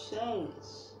not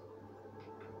cease.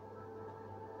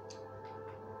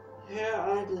 Here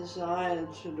I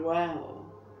desired to dwell,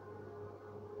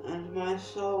 and my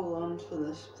soul longed for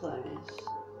this place.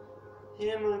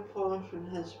 Here my portion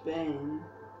has been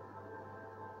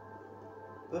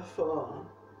before,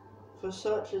 for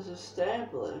such is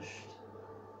established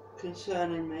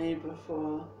concerning me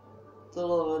before the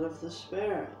Lord of the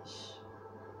spirits.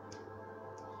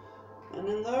 And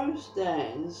in those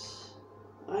days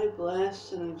I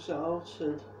blessed and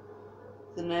exalted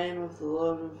the name of the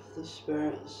Lord of the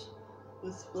spirits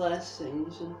with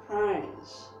blessings and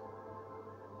praise.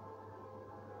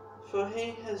 For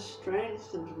he has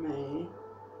strengthened me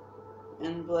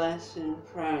in blessing and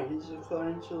praise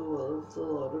according to the will of the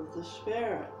Lord of the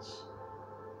spirits.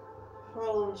 For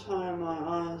a long time my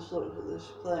eyes looked at this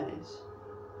place,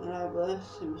 and I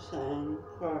blessed him, saying,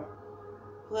 quote,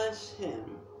 bless him,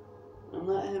 and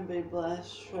let him be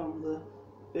blessed from the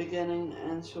beginning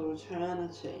and to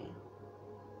eternity.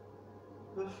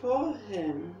 Before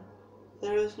him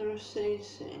there is no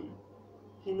ceasing.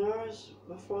 He knows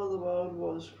before the world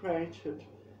was created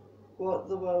what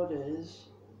the world is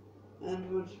and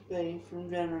would be from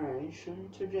generation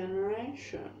to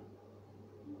generation.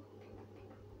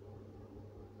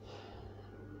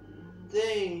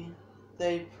 Thee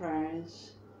they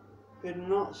praise, who do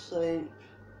not sleep.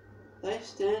 They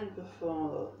stand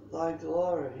before thy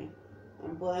glory,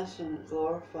 and bless and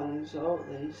glorify and exalt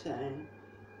thee, saying,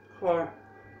 quote,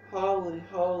 holy,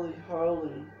 holy,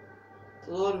 holy,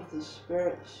 the Lord of the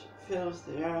spirits fills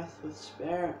the earth with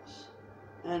spirits,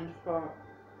 end quote.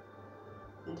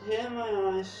 And here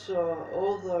my eyes saw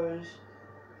all those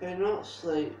who do not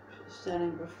sleep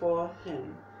standing before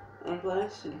him and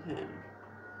blessing him.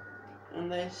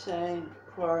 And they say,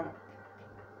 quote,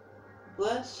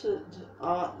 blessed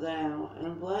art thou,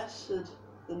 and blessed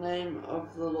the name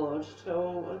of the Lord to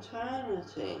all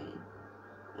eternity,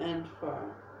 end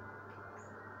quote.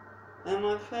 And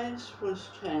my face was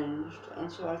changed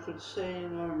until I could see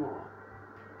no more.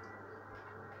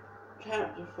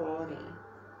 Chapter 40.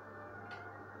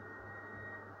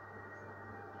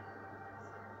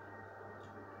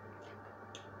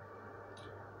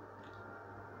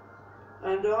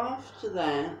 And after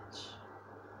that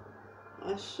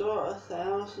I saw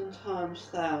 1,000 times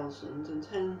 1,000 and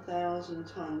 10,000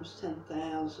 times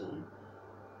 10,000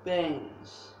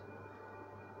 beings,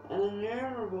 an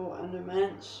innumerable and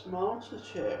immense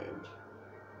multitude,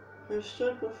 who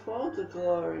stood before the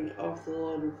glory of the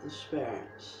Lord of the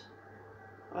spirits.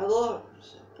 I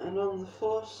looked, and on the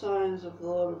four signs of the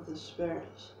Lord of the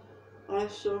spirits I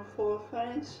saw four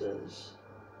faces,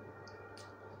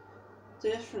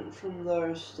 different from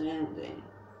those standing,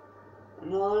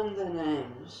 and I learned their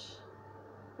names,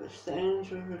 which the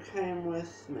angel who came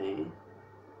with me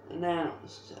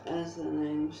announced as their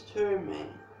names to me,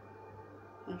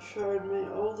 and showed me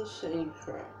all the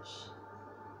secrets.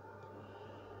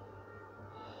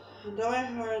 And I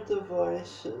heard the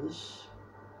voices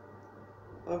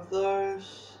of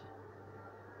those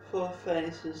four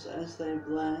faces as they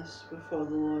blessed before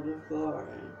the Lord of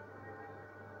glory.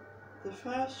 The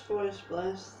first voice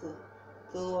blessed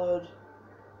the Lord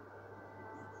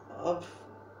of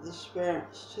the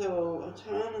spirits till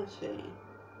eternity,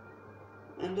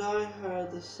 and I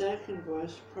heard the second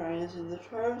voice praising the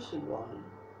chosen one,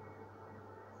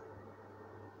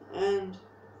 and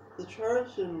the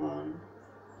chosen one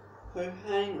who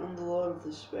hang on the Lord of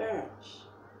the spirits.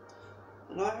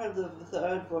 And I heard the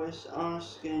third voice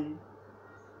asking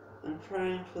and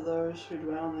praying for those who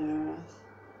dwell on the earth,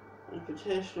 and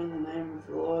petitioning the name of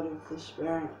the Lord of the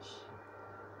spirits.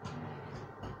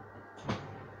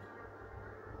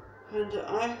 And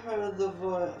I heard the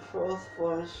fourth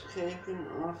voice keeping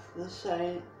off the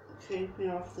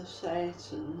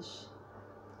Satans,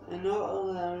 and not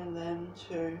allowing them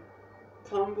to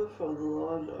come before the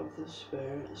Lord of the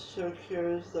spirits to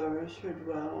accuse those who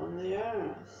dwell on the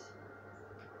earth.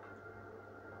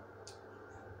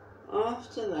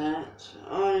 After that,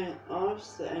 I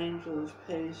asked the angel of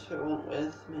peace who went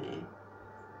with me,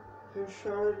 who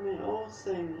showed me all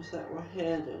things that were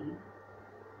hidden,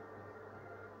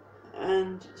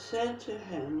 and said to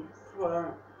him,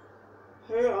 quote,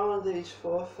 who are these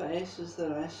four faces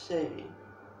that I see,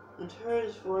 and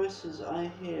whose voices I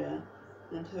hear,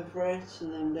 and have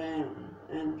written them down,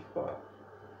 end quote.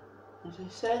 And he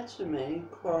said to me,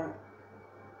 quote,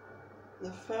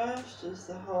 the first is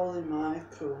the holy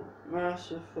Michael,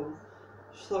 merciful,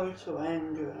 slow to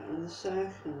anger, and the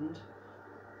second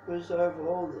was over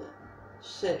all the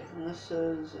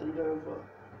sicknesses and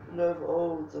over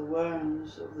all the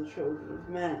wounds of the children of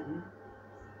men,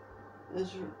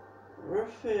 is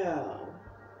Raphael,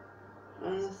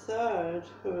 And the third,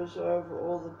 who is over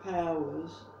all the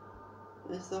powers,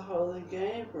 is the Holy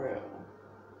Gabriel.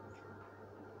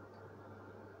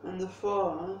 And the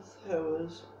fourth, who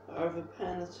is over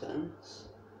penitence,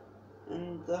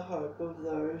 and the hope of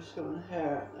those who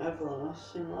inherit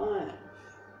everlasting life.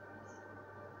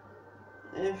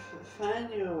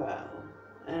 Ephanuel,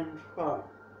 end quote.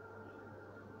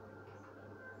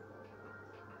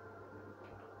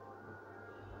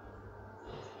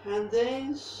 And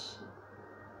these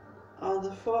are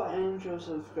the four angels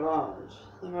of God,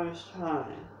 the Most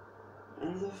High,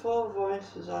 and the four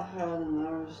voices I heard in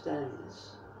those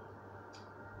days.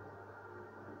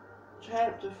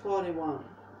 Chapter 41.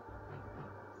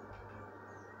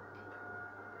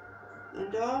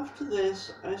 And after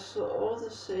this I saw all the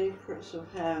secrets of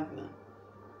heaven,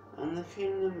 and the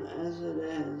kingdom as it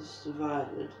is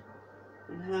divided,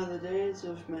 and how the deeds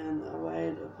of men are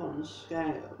weighed upon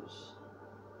scales.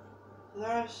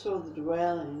 There I saw the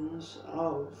dwellings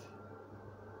of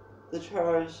the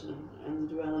chosen, and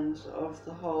the dwellings of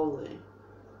the holy.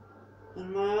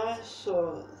 And my eyes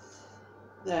saw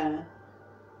there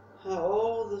how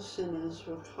all the sinners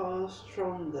were cast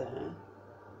from there,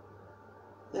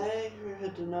 they who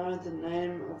had denied the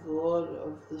name of the Lord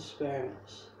of the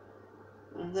spirits,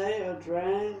 and they are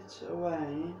dragged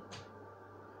away,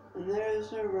 and there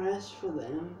is no rest for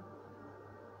them.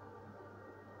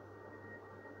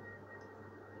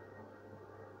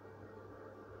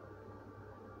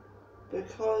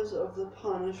 Because of the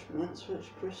punishments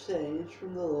which proceed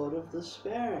from the Lord of the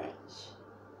spirits.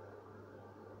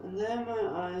 And there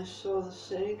my eyes saw the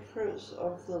secrets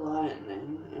of the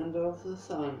lightning and of the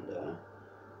thunder,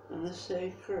 and the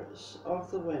secrets of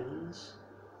the winds,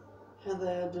 how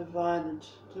they are divided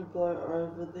to blow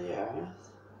over the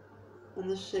earth, and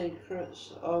the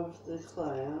secrets of the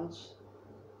clouds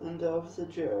and of the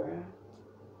dew.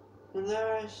 And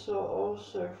there I saw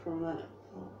also from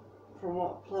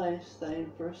what place they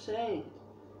proceed,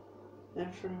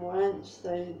 and from whence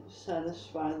they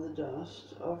satisfy the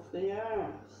dust of the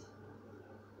earth.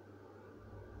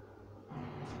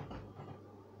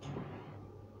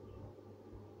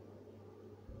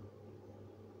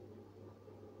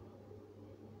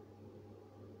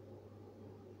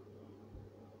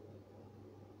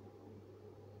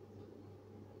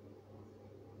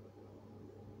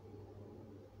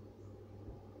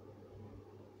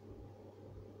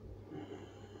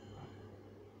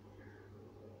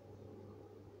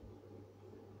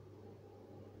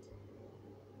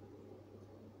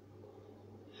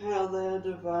 How they are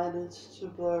divided to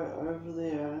blow over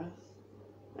the earth,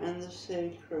 and the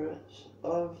secrets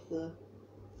of the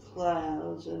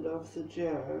clouds and of the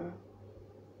dew.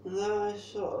 And there I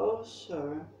saw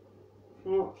also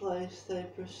from what place they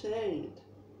proceed,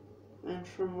 and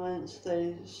from whence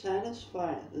they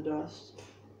satisfy the dust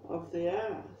of the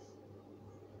earth.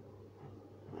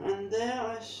 And there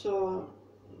I saw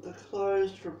the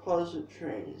closed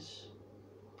repositories,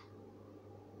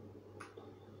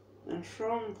 and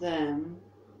from them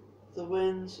the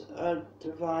winds are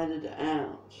divided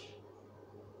out,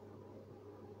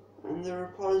 and the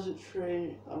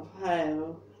repository of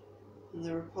hail, and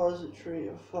the repository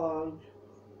of fog,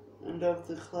 and of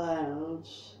the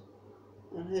clouds,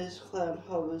 and his cloud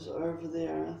hovers over the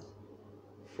earth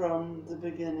from the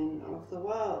beginning of the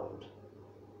world.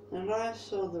 And I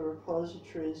saw the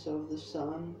repositories of the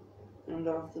sun and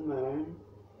of the moon,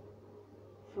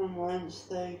 from whence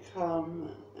they come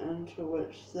and to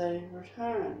which they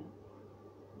return,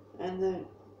 and the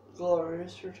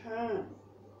glorious return.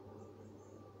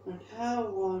 And how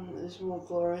one is more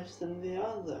glorious than the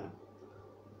other,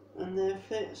 and their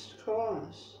fixed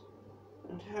course,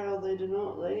 and how they do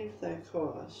not leave their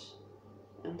course,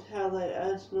 and how they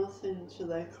add nothing to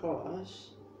their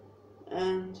course,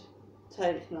 and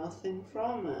take nothing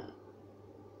from it,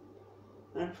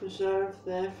 and preserve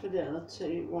their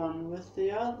fidelity one with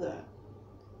the other,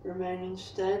 remaining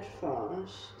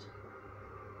steadfast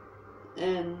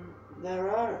in their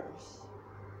earth.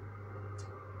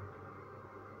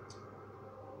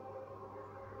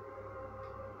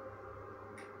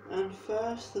 And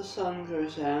first the sun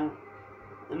goes out,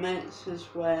 and makes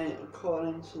his way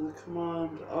according to the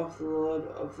command of the Lord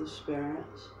of the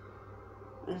spirits,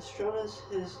 and stretches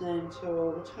his name to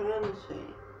all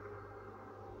eternity.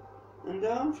 And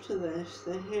after this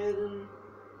the hidden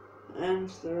and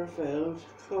the revealed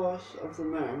course of the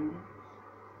moon,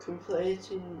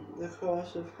 completing the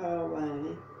course of her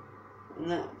way in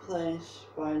that place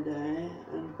by day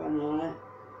and by night,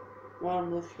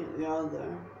 one looking at the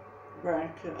other,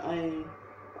 bracket, i.e.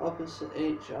 opposite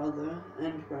each other,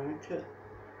 end bracket,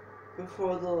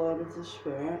 before the Lord of the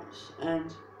spirits,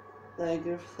 and they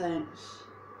give thanks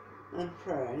and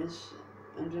praise,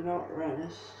 and do not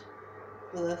rest,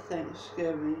 for their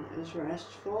thanksgiving is rest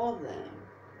for them.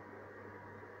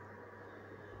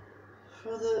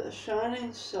 For the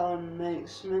shining sun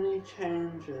makes many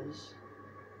changes,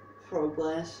 for a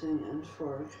blessing and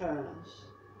for a curse,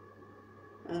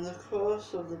 and the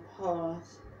course of the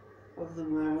path of the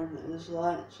moon is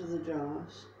light to the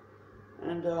just,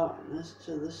 and darkness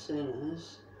to the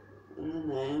sinners, in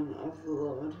the name of the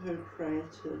Lord, who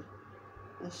created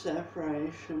a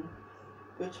separation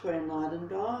between light and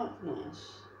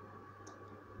darkness,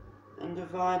 and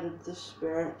divided the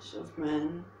spirits of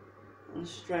men, and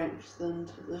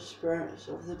strengthened the spirits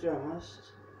of the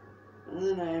just, in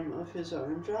the name of his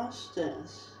own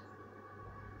justice.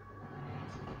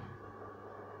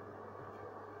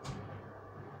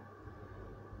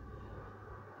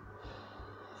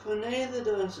 For neither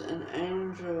does an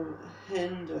angel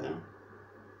hinder,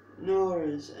 nor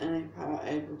is any power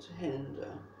able to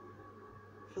hinder.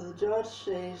 For the judge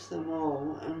sees them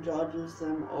all, and judges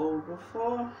them all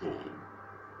before him.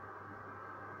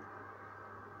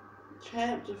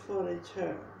 Chapter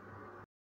 42.